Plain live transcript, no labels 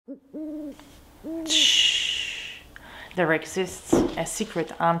Shh. There exists a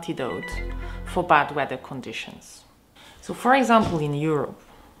secret antidote for bad weather conditions. So for example, in Europe,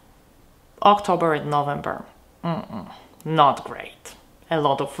 October and November, not great. A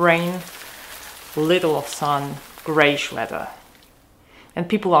lot of rain, little of sun, grayish weather. And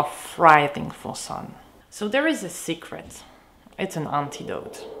people are fighting for sun. So there is a secret. It's an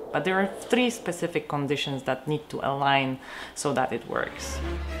antidote. But there are 3 specific conditions that need to align so that it works.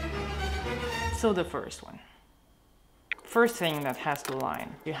 So the first one. First thing that has to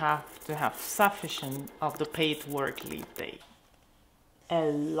align, you have to have sufficient of the paid work leave day. A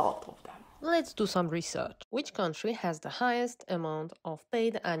lot of them. Let's do some research. Which country has the highest amount of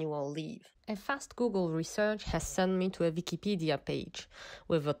paid annual leave? A fast Google research has sent me to a Wikipedia page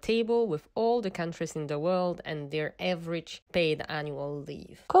with a table with all the countries in the world and their average paid annual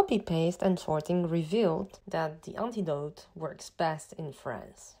leave. Copy-paste and sorting revealed that the antidote works best in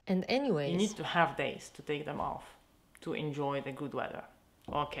France. And anyways, you need to have days to take them off to enjoy the good weather.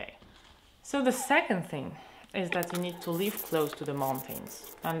 Okay. So the second thing is that you need to live close to the mountains,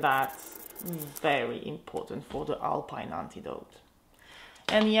 and that's very important for the Alpine antidote.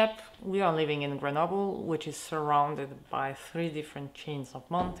 And yep, we are living in Grenoble, which is surrounded by 3 different chains of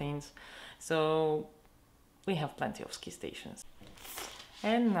mountains, so we have plenty of ski stations.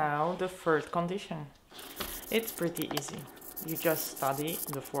 And now the third condition. It's pretty easy. You just study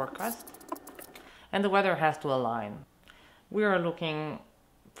the forecast and the weather has to align. We are looking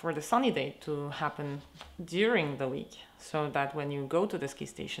for the sunny day to happen during the week, so that when you go to the ski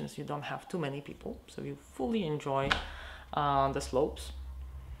stations you don't have too many people, so you fully enjoy the slopes.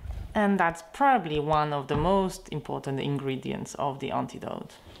 And that's probably one of the most important ingredients of the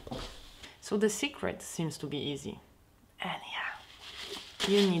antidote. So the secret seems to be easy. And yeah,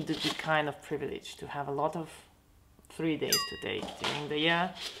 you need to be kind of privileged to have a lot of free days to take during the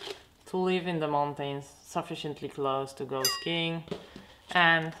year, to live in the mountains sufficiently close to go skiing,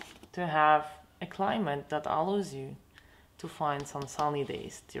 and to have a climate that allows you to find some sunny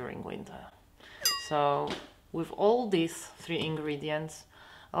days during winter. So with all these 3 ingredients,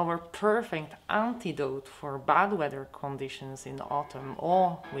 our perfect antidote for bad weather conditions in autumn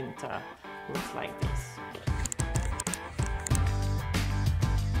or winter looks like this.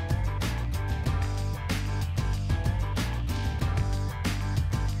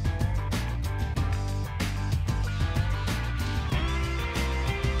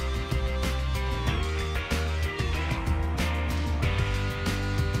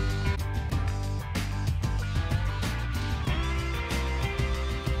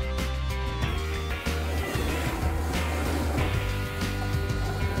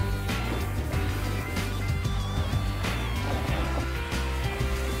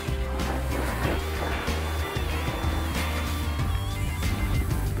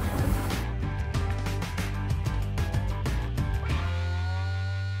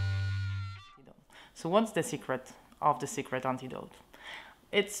 So what's the secret of the secret antidote?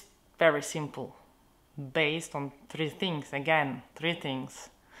 It's very simple, based on 3 things. Again, 3 things.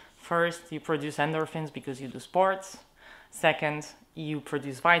 First, you produce endorphins because you do sports. Second, you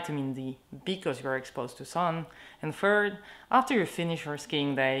produce vitamin D because you're exposed to sun. And third, after you finish your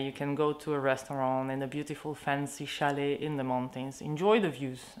skiing day, you can go to a restaurant in a beautiful fancy chalet in the mountains, enjoy the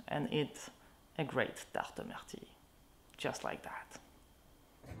views, and eat a great tarte myrtille. Just like that.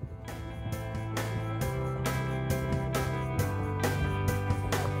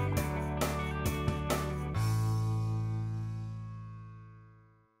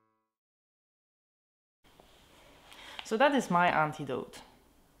 So that is my antidote.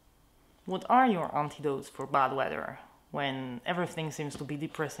 What are your antidotes for bad weather when everything seems to be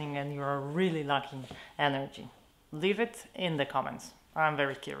depressing and you're really lacking energy? Leave it in the comments. I'm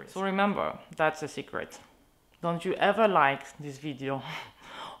very curious. So remember, that's the secret. Don't you ever like this video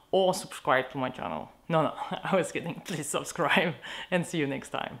or subscribe to my channel. No, I was kidding. Please subscribe and see you next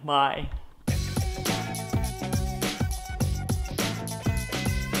time. Bye.